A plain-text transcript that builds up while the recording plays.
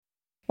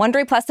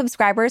Wondery Plus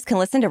subscribers can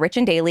listen to Rich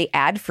and Daily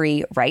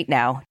ad-free right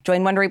now.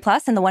 Join Wondery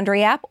Plus in the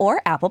Wondery app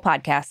or Apple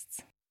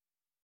Podcasts.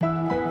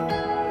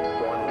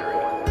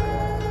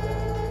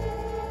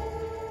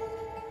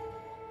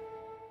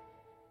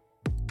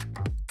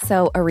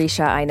 So,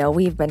 Arisha, I know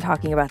we've been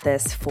talking about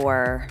this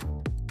for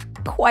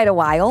quite a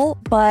while,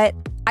 but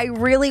I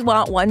really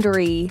want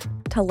Wondery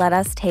to let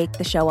us take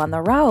the show on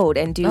the road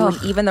and do an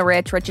Even the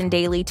Rich and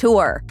Daily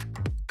tour.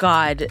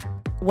 God,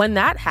 when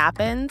that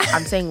happens,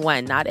 I'm saying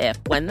when, not if.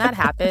 When that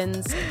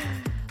happens,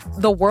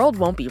 the world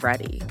won't be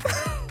ready.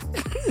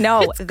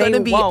 No, it's they going to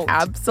be won't.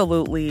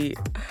 Absolutely,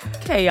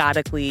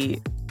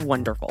 chaotically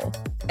wonderful.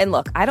 And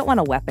look, I don't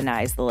want to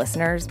weaponize the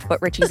listeners, but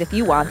Richies, if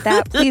you want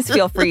that, please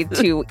feel free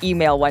to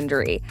email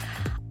Wondery.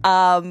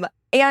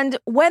 And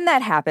when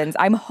that happens,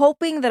 I'm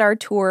hoping that our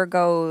tour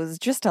goes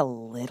just a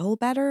little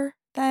better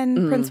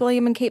than Prince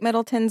William and Kate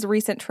Middleton's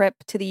recent trip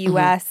to the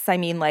U.S. I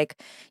mean,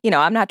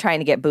 I'm not trying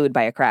to get booed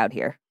by a crowd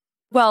here.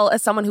 Well,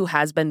 as someone who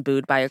has been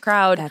booed by a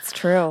crowd, that's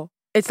true.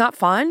 It's not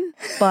fun,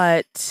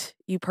 but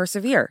you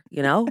persevere,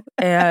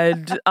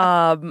 And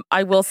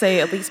I will say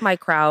at least my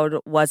crowd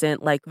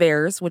wasn't like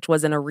theirs, which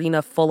was an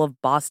arena full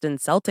of Boston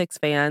Celtics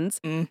fans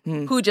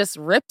who just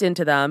ripped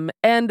into them.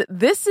 And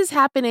this is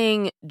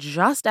happening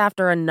just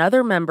after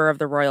another member of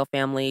the royal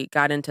family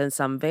got into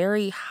some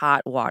very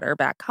hot water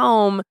back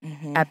home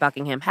at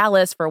Buckingham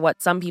Palace for what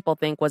some people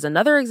think was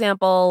another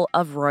example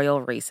of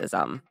royal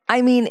racism.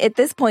 I mean, at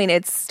this point,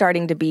 it's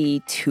starting to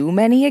be too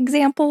many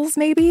examples,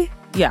 maybe?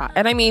 Yeah.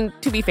 And I mean,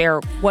 to be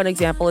fair, one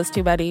example is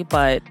too many,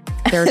 but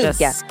they're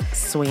just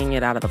swinging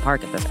it out of the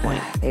park at this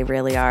point. They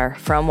really are.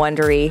 From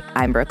Wondery,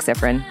 I'm Brooke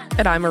Sifrin.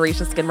 And I'm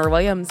Arisha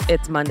Skidmore-Williams.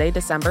 It's Monday,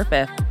 December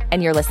 5th.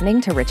 And you're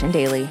listening to Rich and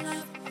Daily.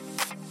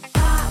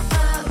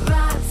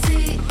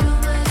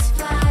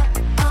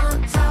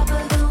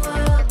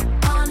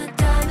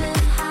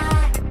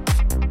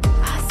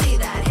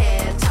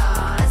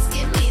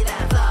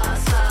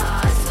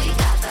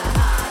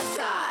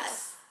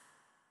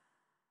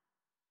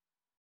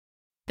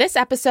 This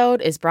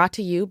episode is brought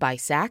to you by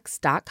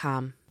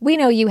Saks.com. We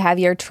know you have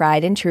your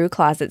tried and true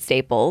closet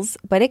staples,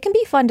 but it can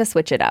be fun to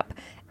switch it up.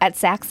 At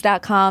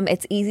Saks.com,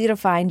 it's easy to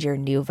find your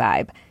new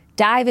vibe.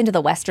 Dive into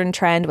the Western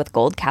trend with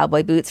gold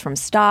cowboy boots from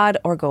Staud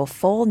or go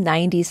full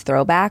 90s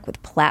throwback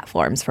with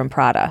platforms from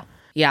Prada.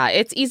 Yeah,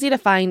 it's easy to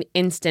find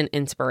instant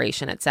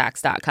inspiration at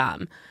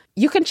Saks.com.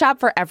 You can shop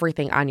for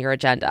everything on your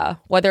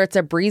agenda, whether it's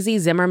a breezy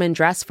Zimmermann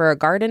dress for a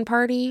garden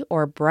party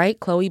or a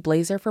bright Chloe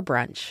blazer for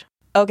brunch.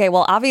 Okay,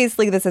 well,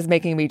 obviously this is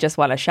making me just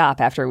want to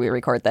shop after we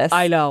record this.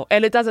 I know,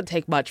 and it doesn't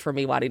take much for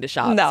me wanting to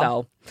shop. No.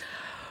 So.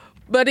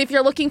 But if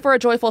you're looking for a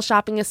joyful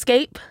shopping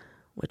escape,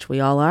 which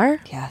we all are,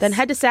 then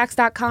head to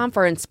Saks.com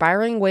for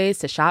inspiring ways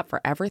to shop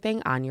for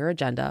everything on your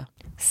agenda.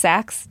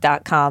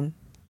 Saks.com.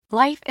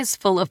 Life is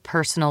full of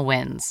personal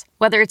wins,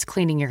 whether it's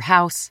cleaning your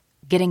house,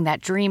 getting that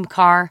dream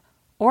car,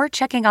 or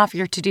checking off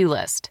your to-do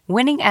list.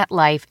 Winning at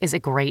life is a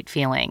great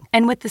feeling.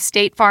 And with the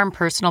State Farm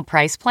Personal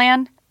Price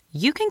Plan,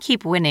 you can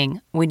keep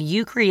winning when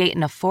you create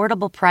an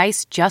affordable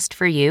price just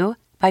for you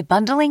by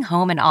bundling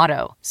home and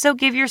auto. So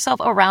give yourself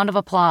a round of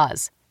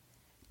applause.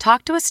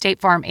 Talk to a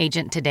State Farm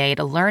agent today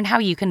to learn how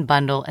you can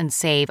bundle and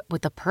save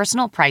with the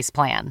Personal Price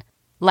Plan.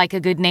 Like a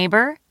good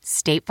neighbor,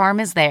 State Farm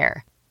is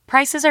there.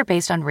 Prices are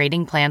based on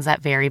rating plans that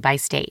vary by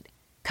state.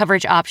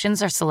 Coverage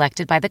options are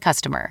selected by the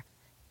customer.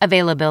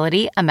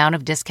 Availability, amount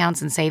of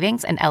discounts and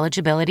savings, and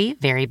eligibility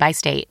vary by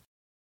state.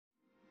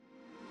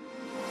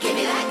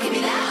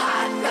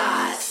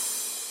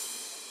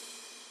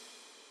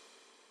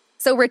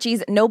 So,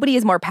 Richies, nobody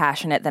is more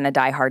passionate than a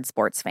diehard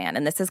sports fan,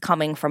 and this is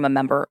coming from a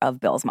member of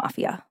Bills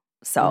Mafia.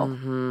 So,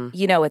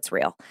 you know it's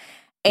real.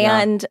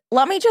 And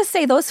let me just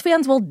say, those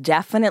fans will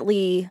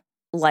definitely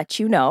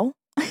let you know.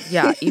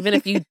 Yeah, even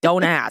if you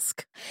don't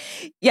ask.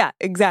 Yeah,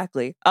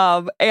 exactly.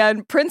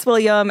 And Prince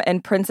William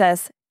and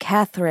Princess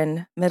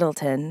Catherine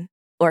Middleton,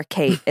 or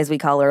Kate, as we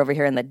call her over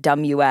here in the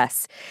dumb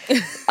U.S.,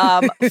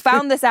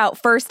 found this out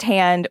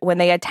firsthand when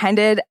they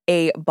attended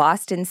a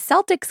Boston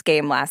Celtics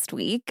game last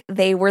week.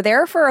 They were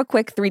there for a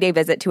quick 3-day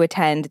visit to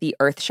attend the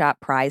Earthshot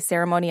Prize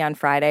ceremony on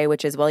Friday,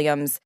 which is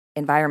Williams'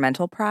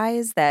 environmental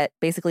prize that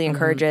basically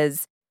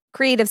encourages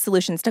creative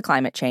solutions to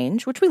climate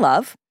change, which we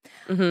love.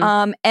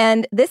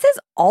 And this is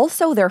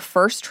also their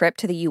first trip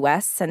to the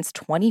U.S. since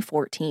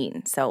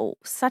 2014. So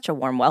such a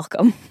warm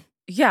welcome.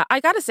 Yeah, I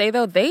gotta say,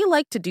 though, they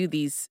like to do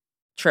these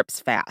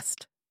trips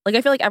fast. Like,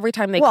 I feel like every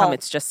time they come,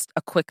 it's just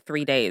a quick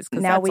 3 days.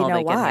 Now that's we all know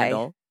they can why.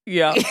 handle.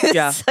 Yeah.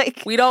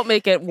 We don't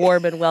make it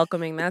warm and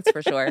welcoming, that's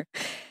for sure.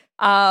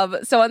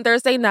 So on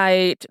Thursday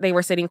night, they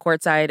were sitting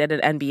courtside at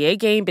an NBA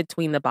game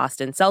between the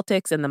Boston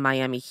Celtics and the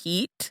Miami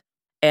Heat.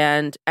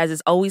 And as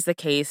is always the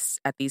case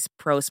at these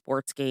pro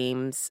sports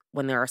games,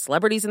 when there are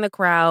celebrities in the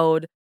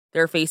crowd,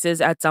 their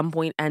faces at some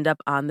point end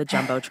up on the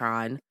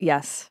Jumbotron.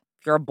 Yes.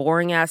 If you're a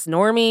boring-ass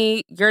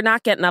normie, you're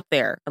not getting up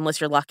there unless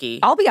you're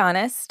lucky. I'll be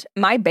honest,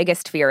 my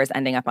biggest fear is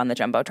ending up on the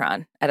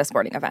Jumbotron at a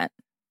sporting event.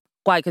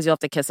 Why? Because you'll have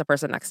to kiss the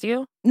person next to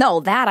you? No,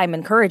 that I'm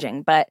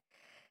encouraging, but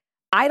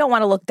I don't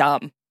want to look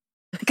dumb.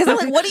 Because I'm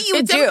like, what do you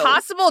It's do?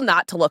 impossible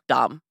not to look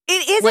dumb.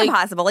 It is Like-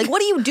 impossible. Like, what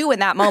do you do in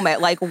that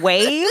moment? Like,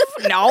 wave?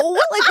 No?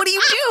 Like, what do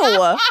you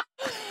do?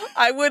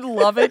 I would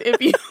love it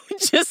if you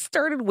just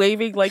started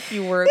waving like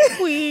you were a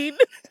queen.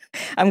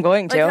 I'm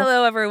going Like, to.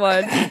 hello,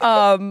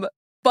 everyone.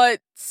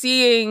 But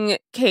seeing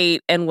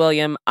Kate and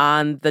William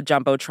on the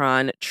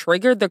Jumbotron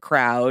triggered the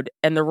crowd,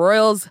 and the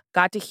royals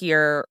got to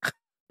hear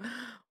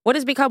what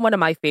has become one of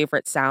my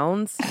favorite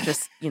sounds.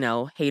 Just,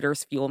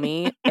 haters fuel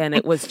me. And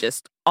it was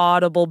just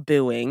audible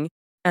booing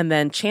and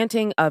then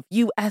chanting of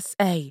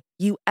USA,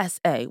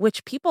 USA,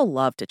 which people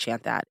love to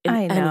chant that in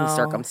I know. any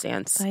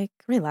circumstance. Like,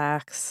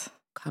 relax.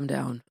 Calm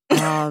down.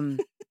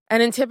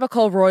 And in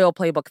typical royal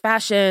playbook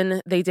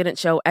fashion, they didn't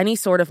show any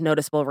sort of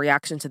noticeable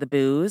reaction to the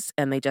boos,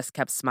 and they just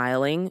kept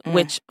smiling,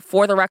 which,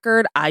 for the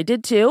record, I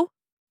did too.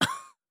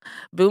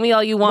 Boo me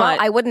all you want.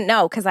 Well, I wouldn't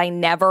know because I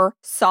never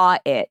saw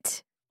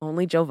it.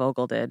 Only Joe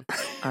Vogel did.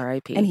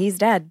 R.I.P. And he's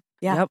dead.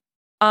 Yeah.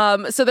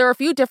 Yep. So there are a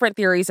few different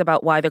theories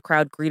about why the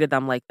crowd greeted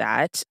them like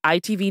that.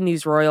 ITV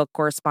News Royal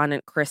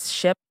correspondent Chris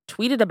Shipp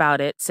tweeted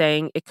about it,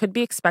 saying it could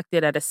be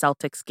expected at a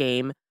Celtics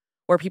game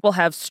where people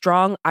have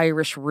strong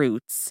Irish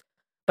roots,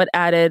 but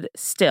added,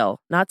 still,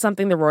 not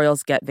something the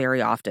Royals get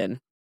very often.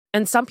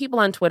 And some people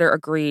on Twitter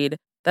agreed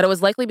that it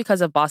was likely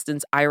because of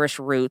Boston's Irish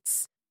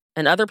roots,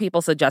 and other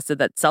people suggested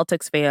that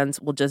Celtics fans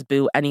will just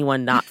boo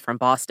anyone not from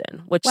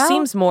Boston, which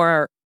seems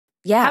more...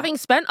 Yeah. Having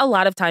spent a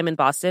lot of time in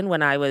Boston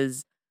when I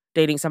was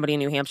dating somebody in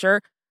New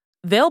Hampshire,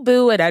 they'll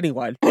boo at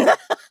anyone.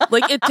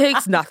 Like, it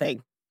takes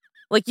nothing.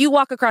 Like, you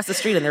walk across the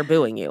street and they're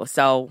booing you,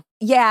 so...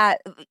 Yeah,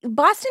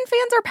 Boston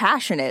fans are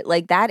passionate.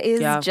 Like, that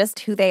is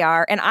just who they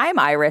are. And I'm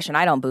Irish and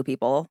I don't boo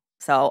people.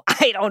 So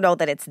I don't know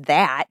that it's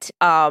that.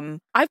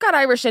 I've got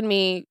Irish in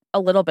me a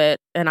little bit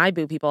and I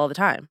boo people all the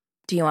time.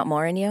 Do you want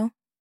more in you?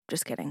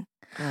 Just kidding.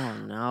 Oh,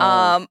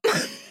 no.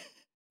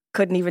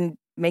 Couldn't even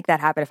make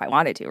that happen if I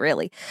wanted to,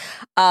 really.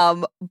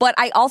 But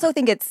I also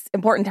think it's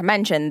important to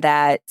mention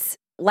that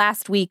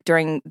last week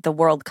during the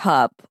World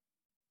Cup,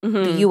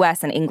 the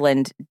U.S. and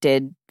England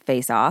did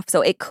face off.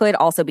 So it could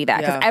also be that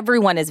because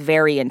everyone is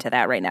very into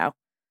that right now.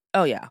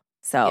 Oh, yeah.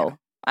 So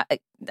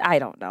I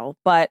don't know,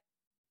 but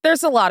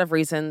there's a lot of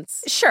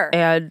reasons. Sure.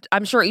 And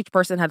I'm sure each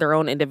person had their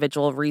own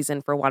individual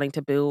reason for wanting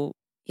to boo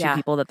to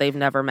people that they've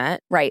never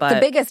met. Right. But the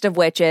biggest of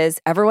which is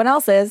everyone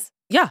else is.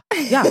 Yeah.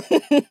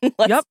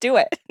 Let's do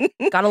it.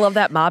 Gotta love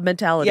that mob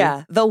mentality.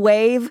 Yeah. The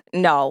wave,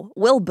 no.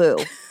 We'll boo.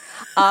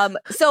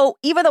 So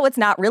even though it's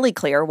not really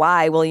clear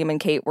why William and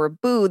Kate were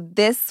booed,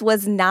 this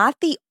was not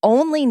the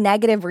only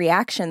negative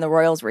reaction the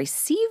Royals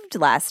received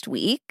last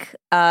week.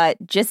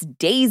 Just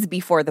days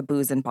before the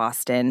boos in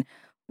Boston,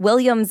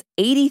 William's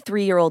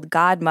 83-year-old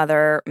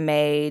godmother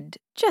made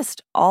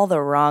just all the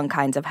wrong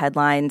kinds of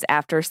headlines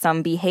after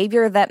some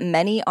behavior that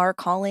many are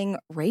calling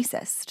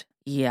racist.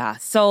 Yeah.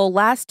 So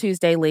last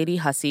Tuesday, Lady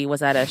Hussey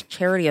was at a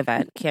charity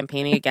event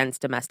campaigning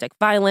against domestic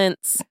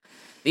violence.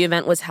 The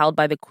event was held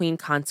by the Queen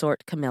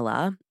Consort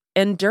Camilla.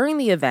 And during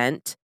the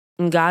event,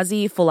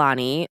 Ngozi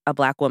Fulani, a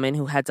Black woman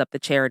who heads up the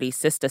charity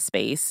Sista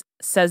Space,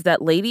 says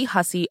that Lady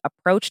Hussey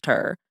approached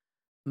her,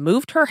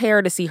 moved her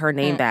hair to see her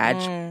name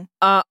badge.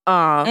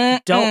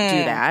 Don't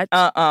do that.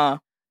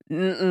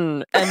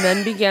 And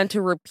then began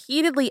to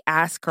repeatedly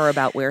ask her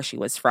about where she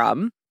was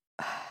from.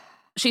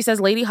 She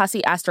says Lady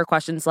Hussey asked her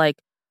questions like,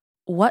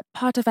 what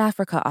part of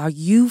Africa are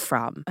you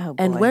from? Oh,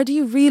 boy. And where do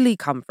you really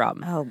come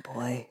from? Oh,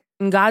 boy.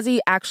 Ngozi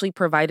actually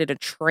provided a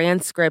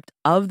transcript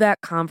of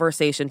that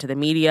conversation to the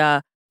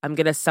media. I'm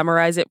going to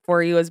summarize it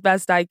for you as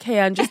best I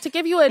can, just to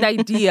give you an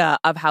idea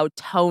of how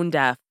tone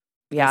deaf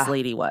this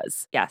lady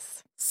was.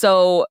 Yes.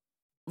 So,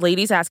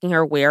 lady's asking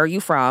her, where are you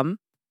from?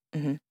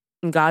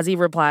 Ngozi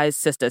replies,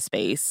 Sista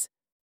Space.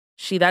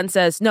 She then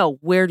says, no,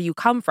 where do you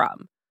come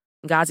from?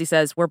 Ngozi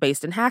says, we're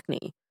based in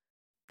Hackney.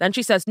 Then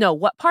she says, no,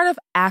 what part of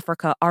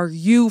Africa are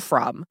you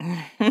from?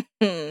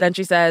 Then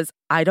she says,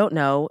 I don't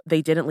know.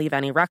 They didn't leave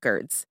any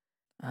records.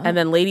 Oh. And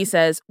then lady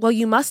says, well,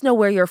 you must know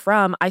where you're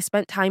from. I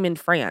spent time in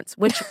France,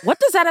 which what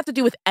does that have to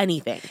do with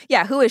anything?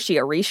 Yeah, who is she,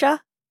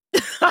 Arisha?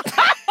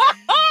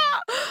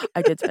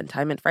 I did spend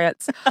time in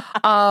France.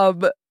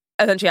 And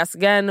then she asks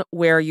again,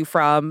 where are you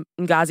from?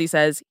 Ngozi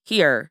says,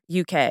 here,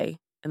 UK.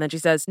 And then she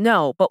says,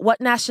 no, but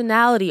what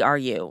nationality are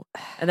you?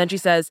 And then she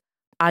says,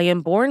 I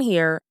am born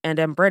here and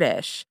am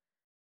British.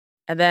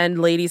 And then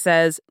lady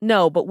says,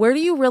 no, but where do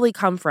you really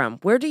come from?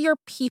 Where do your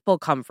people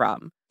come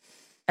from?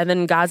 And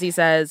then Ngozi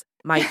says,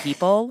 my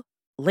people?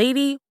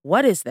 Lady,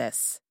 what is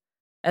this?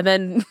 And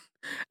then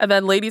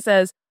lady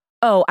says,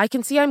 oh, I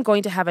can see I'm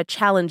going to have a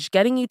challenge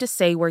getting you to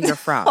say where you're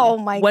from. Oh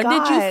my God. When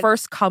did you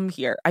first come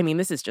here? I mean,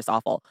 this is just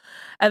awful.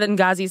 And then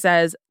Ngozi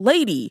says,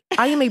 lady,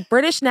 I am a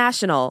British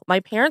national.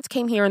 My parents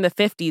came here in the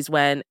 50s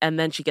when, and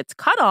then she gets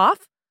cut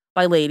off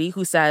by lady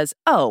who says,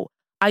 oh,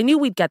 I knew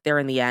we'd get there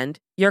in the end.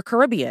 You're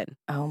Caribbean.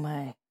 Oh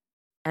my.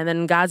 And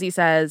then Ngozi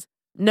says,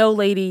 no,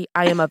 lady,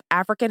 I am of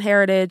African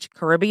heritage,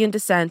 Caribbean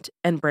descent,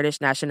 and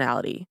British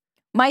nationality.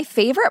 My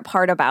favorite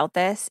part about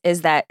this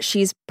is that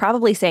she's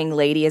probably saying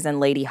lady as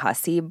in Lady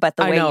Hussey, but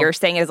the way you're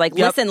saying it is like,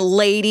 listen,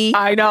 lady.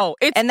 I know.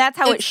 And that's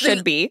how it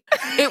should be.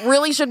 It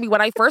really should be.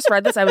 When I first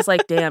read this, I was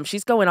like, damn,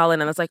 she's going all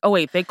in. And I was like, oh,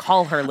 wait, they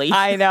call her Lady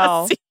I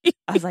know. Hussey.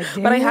 I was like,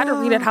 damn. But I had to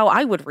read it how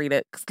I would read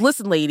it. 'Cause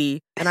listen,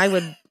 lady. And I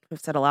would have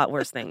said a lot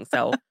worse things.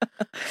 So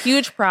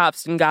huge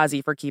props to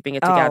Ngazi for keeping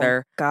it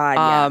together. Oh, God,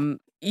 yeah.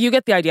 You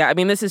get the idea. I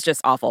mean, this is just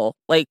awful.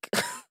 Like,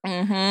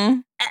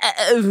 so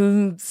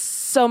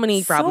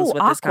many problems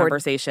with this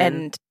conversation.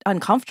 And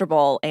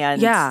uncomfortable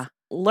and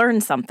learn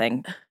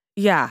something.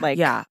 Yeah.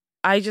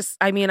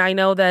 I mean, I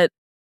know that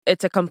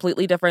it's a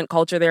completely different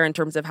culture there in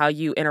terms of how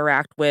you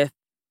interact with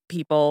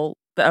people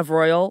of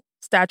royal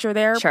stature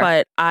there. Sure.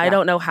 But I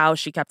don't know how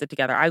she kept it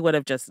together. I would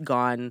have just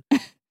gone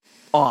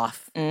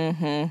off.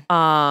 But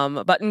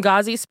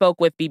Ngazi spoke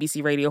with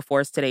BBC Radio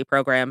 4's Today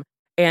program,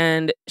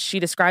 and she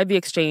described the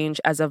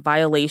exchange as a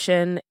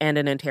violation and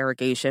an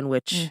interrogation,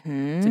 which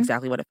is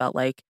exactly what it felt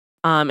like.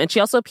 And she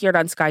also appeared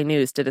on Sky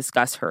News to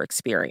discuss her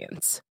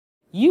experience.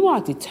 You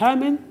are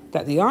determined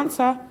that the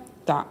answer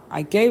that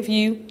I gave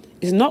you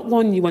is not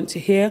one you want to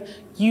hear.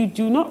 You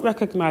do not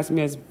recognize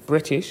me as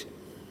British.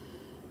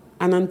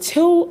 And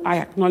until I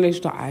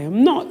acknowledge that I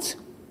am not,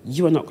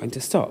 you are not going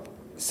to stop.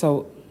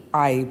 So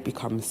I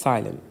become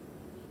silent.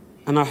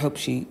 And I hope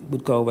she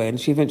would go away, and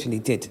she eventually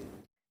did.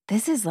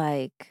 This is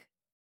like...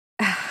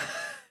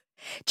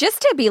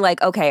 just to be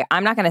like, okay,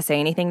 I'm not going to say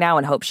anything now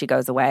and hope she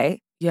goes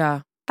away.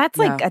 Yeah. That's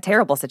like a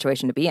terrible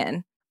situation to be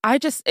in. I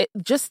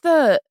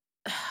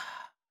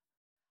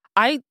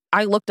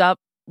looked up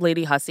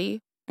Lady Hussey,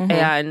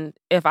 and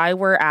if I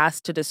were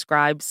asked to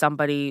describe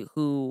somebody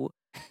who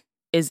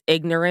is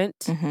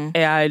ignorant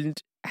and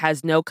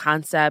has no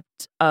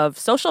concept of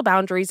social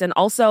boundaries and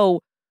also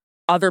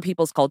other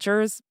people's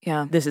cultures,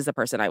 this is the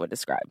person I would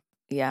describe.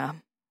 Yeah.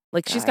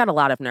 Like, she's got a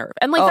lot of nerve.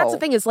 And, like, that's the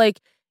thing is, like,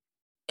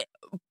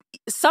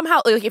 somehow,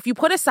 like, if you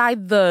put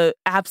aside the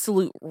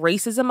absolute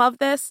racism of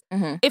this,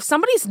 if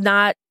somebody's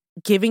not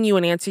giving you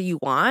an answer you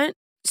want,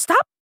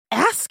 stop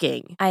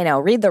asking. I know.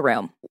 Read the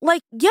room.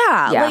 Like,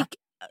 like,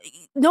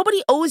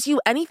 nobody owes you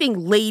anything,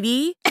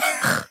 lady.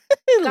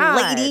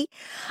 Lady.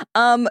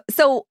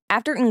 So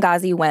after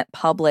Ngazi went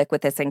public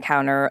with this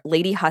encounter,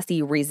 Lady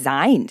Hussey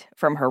resigned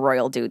from her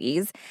royal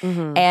duties,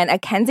 and a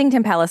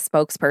Kensington Palace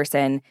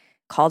spokesperson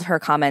called her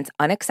comments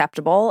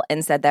unacceptable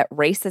and said that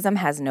racism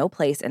has no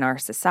place in our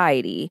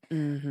society.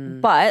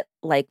 But,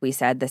 like we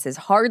said, this is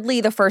hardly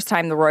the first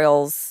time the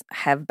royals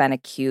have been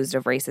accused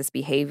of racist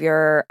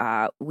behavior.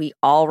 We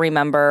all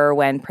remember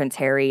when Prince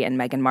Harry and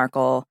Meghan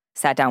Markle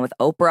sat down with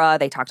Oprah.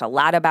 They talked a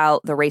lot about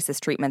the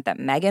racist treatment that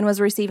Meghan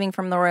was receiving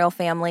from the royal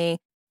family.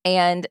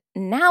 And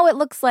now it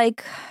looks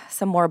like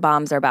some more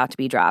bombs are about to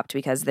be dropped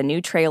because the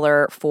new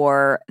trailer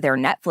for their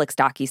Netflix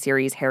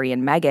docuseries, Harry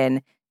and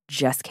Meghan,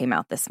 just came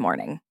out this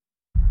morning.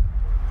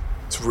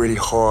 It's really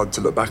hard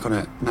to look back on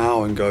it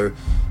now and go,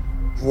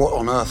 what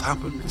on earth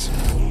happened?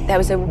 There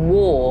was a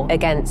war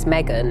against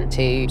Meghan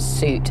to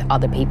suit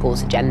other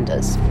people's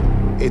agendas.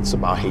 It's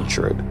about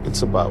hatred.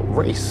 It's about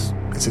race.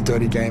 It's a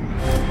dirty game.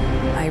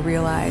 I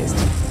realized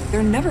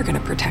they're never going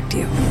to protect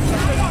you.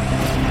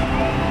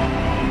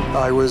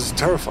 I was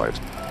terrified.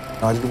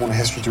 I didn't want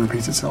history to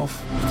repeat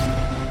itself.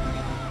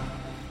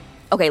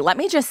 Okay, let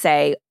me just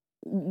say,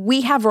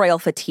 we have royal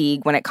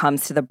fatigue when it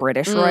comes to the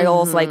British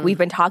royals. Like, we've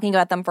been talking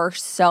about them for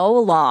so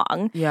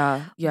long.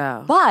 Yeah.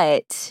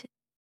 But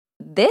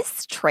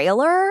this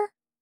trailer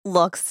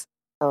looks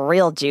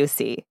real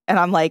juicy. And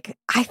I'm like,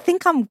 I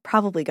think I'm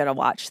probably going to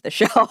watch the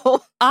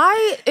show.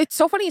 It's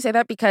so funny you say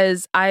that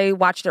because I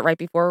watched it right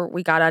before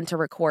we got on to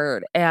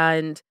record.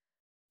 And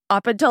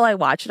up until I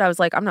watched it, I was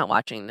like, I'm not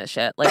watching this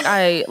shit.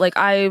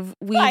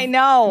 I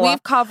know.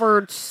 We've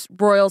covered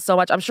royals so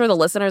much. I'm sure the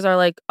listeners are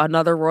like,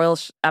 another royal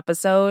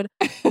episode.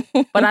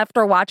 But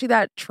after watching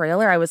that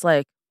trailer, I was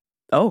like,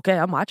 oh, okay,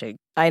 I'm watching.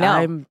 I know.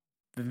 I'm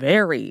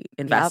very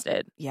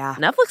invested. Yep.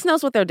 Yeah. Netflix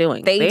knows what they're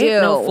doing. They do.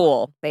 Ain't no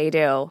fool. They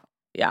do.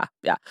 Yeah.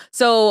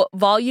 So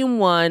Volume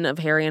 1 of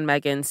Harry and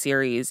Meghan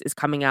series is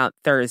coming out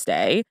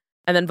Thursday.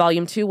 And then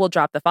Volume 2 will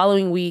drop the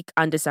following week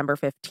on December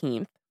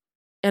 15th.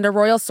 And a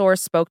royal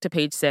source spoke to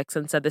Page Six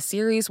and said the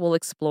series will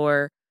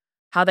explore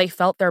how they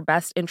felt their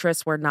best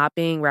interests were not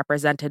being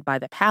represented by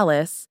the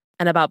palace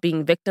and about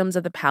being victims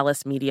of the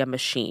palace media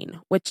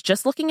machine, which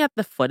just looking at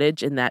the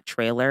footage in that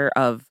trailer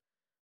of,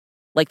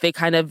 like, they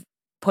kind of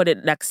put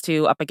it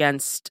up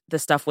against the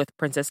stuff with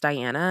Princess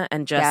Diana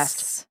and just...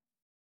 Yes.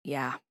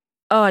 Yeah.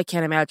 Oh, I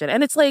can't imagine.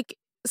 And it's like,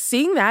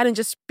 seeing that and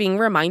just being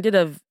reminded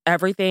of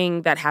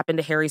everything that happened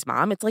to Harry's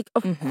mom, it's like,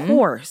 of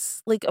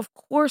course. Like, of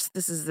course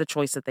this is the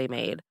choice that they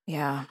made.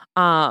 Yeah.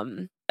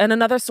 And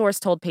another source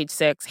told Page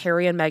Six,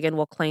 Harry and Meghan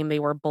will claim they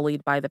were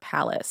bullied by the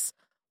palace.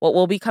 What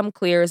will become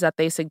clear is that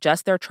they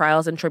suggest their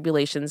trials and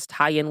tribulations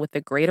tie in with the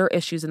greater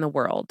issues in the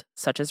world,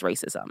 such as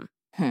racism.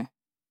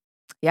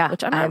 Yeah.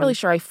 Which I'm not really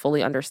sure I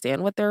fully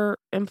understand what they're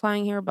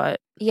implying here,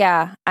 but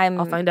yeah,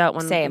 I'll find out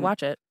when we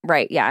watch it.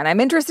 Right, yeah. And I'm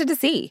interested to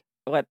see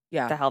what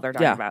the hell they're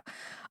talking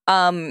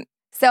about.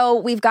 So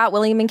we've got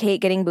William and Kate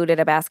getting booed at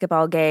a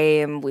basketball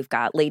game. We've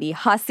got Lady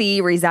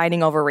Hussey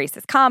resigning over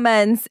racist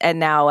comments. And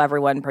now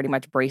everyone pretty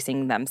much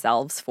bracing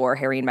themselves for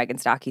Harry and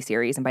Meghan's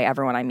docuseries. And by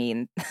everyone, I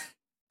mean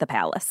the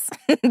palace.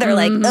 They're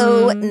like,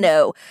 oh,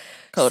 no.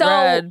 Code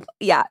red.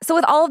 Yeah. So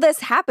with all of this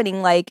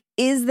happening, like,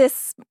 is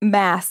this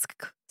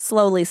mask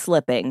slowly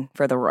slipping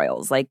for the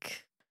royals?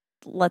 Like,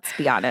 let's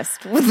be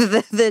honest.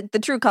 The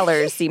true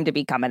colors seem to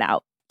be coming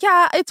out.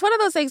 Yeah, it's one of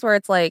those things where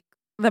it's like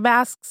the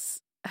masks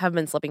have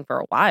been slipping for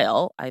a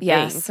while, I think.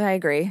 Yes, I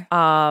agree.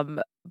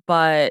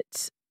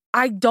 But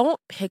I don't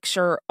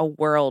picture a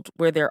world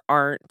where there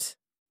aren't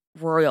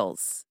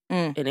royals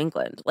in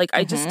England. Like,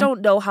 I just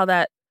don't know how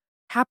that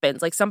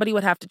happens. Like, somebody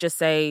would have to just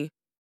say,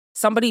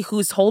 somebody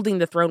who's holding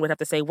the throne would have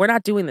to say, we're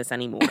not doing this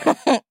anymore.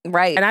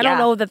 Right. And I don't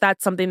know that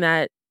that's something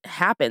that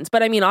happens.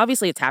 But I mean,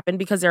 obviously it's happened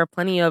because there are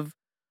plenty of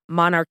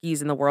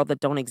monarchies in the world that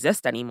don't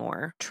exist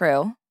anymore.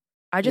 True.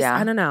 I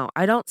don't know.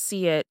 I don't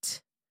see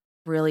it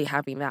really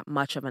having that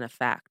much of an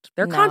effect.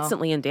 They're No.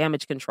 constantly in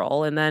damage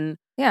control, and then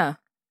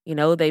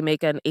they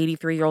make an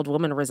 83-year-old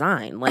woman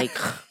resign. Like,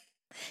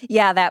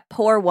 yeah, that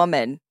poor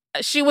woman.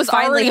 She was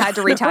finally already had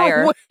to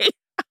retire.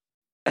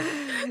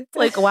 It's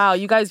like, wow,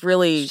 you guys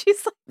really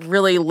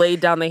laid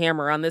down the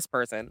hammer on this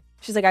person.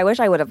 She's like, I wish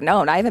I would have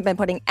known. I haven't been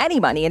putting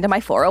any money into my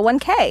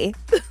 401k.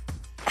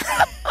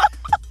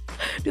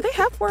 Do they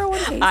have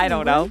 401ks? I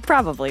don't know.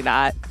 Probably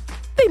not.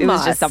 It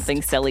was just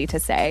something silly to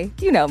say.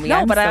 You know me. No,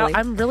 I'm but silly.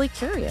 I'm really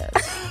curious.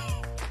 I'm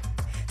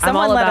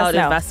Someone all let about us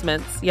know.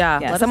 investments. Yeah,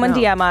 let us someone know.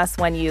 DM us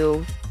when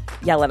you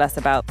yell at us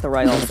about the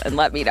royals and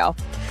let me know.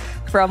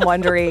 From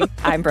Wondery,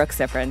 I'm Brooke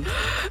Sifrin.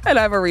 And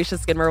I'm Arisha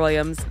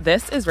Skidmore-Williams.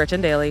 This is Rich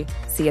and Daily.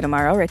 See you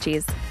tomorrow,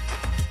 Richies.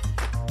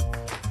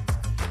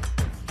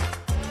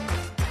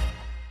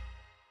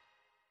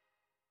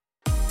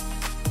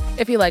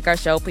 If you like our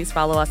show, please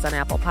follow us on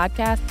Apple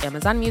Podcasts,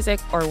 Amazon Music,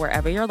 or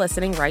wherever you're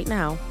listening right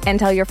now. And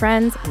tell your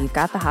friends we've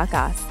got the hot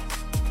goss.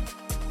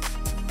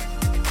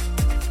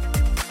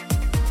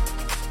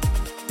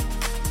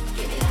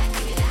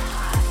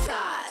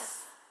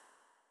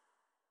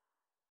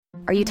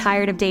 Are you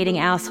tired of dating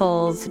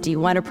assholes? Do you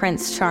want a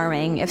Prince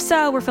Charming? If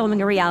so, we're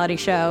filming a reality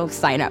show.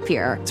 Sign up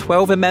here.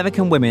 12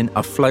 American women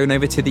are flown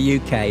over to the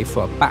UK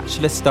for a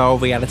Bachelor-style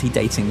reality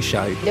dating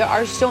show. There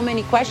are so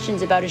many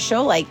questions about a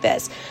show like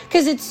this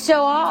because it's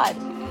so odd.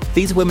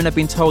 These women have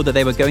been told that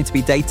they were going to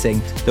be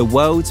dating the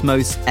world's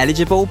most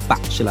eligible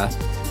bachelor,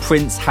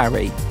 Prince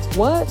Harry.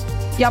 What?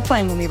 Y'all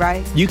playing with me,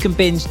 right? You can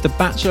binge The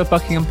Bachelor of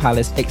Buckingham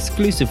Palace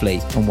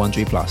exclusively on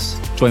Wondery Plus.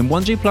 Join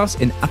Wondery Plus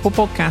in Apple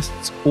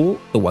Podcasts or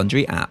the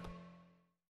Wondery app.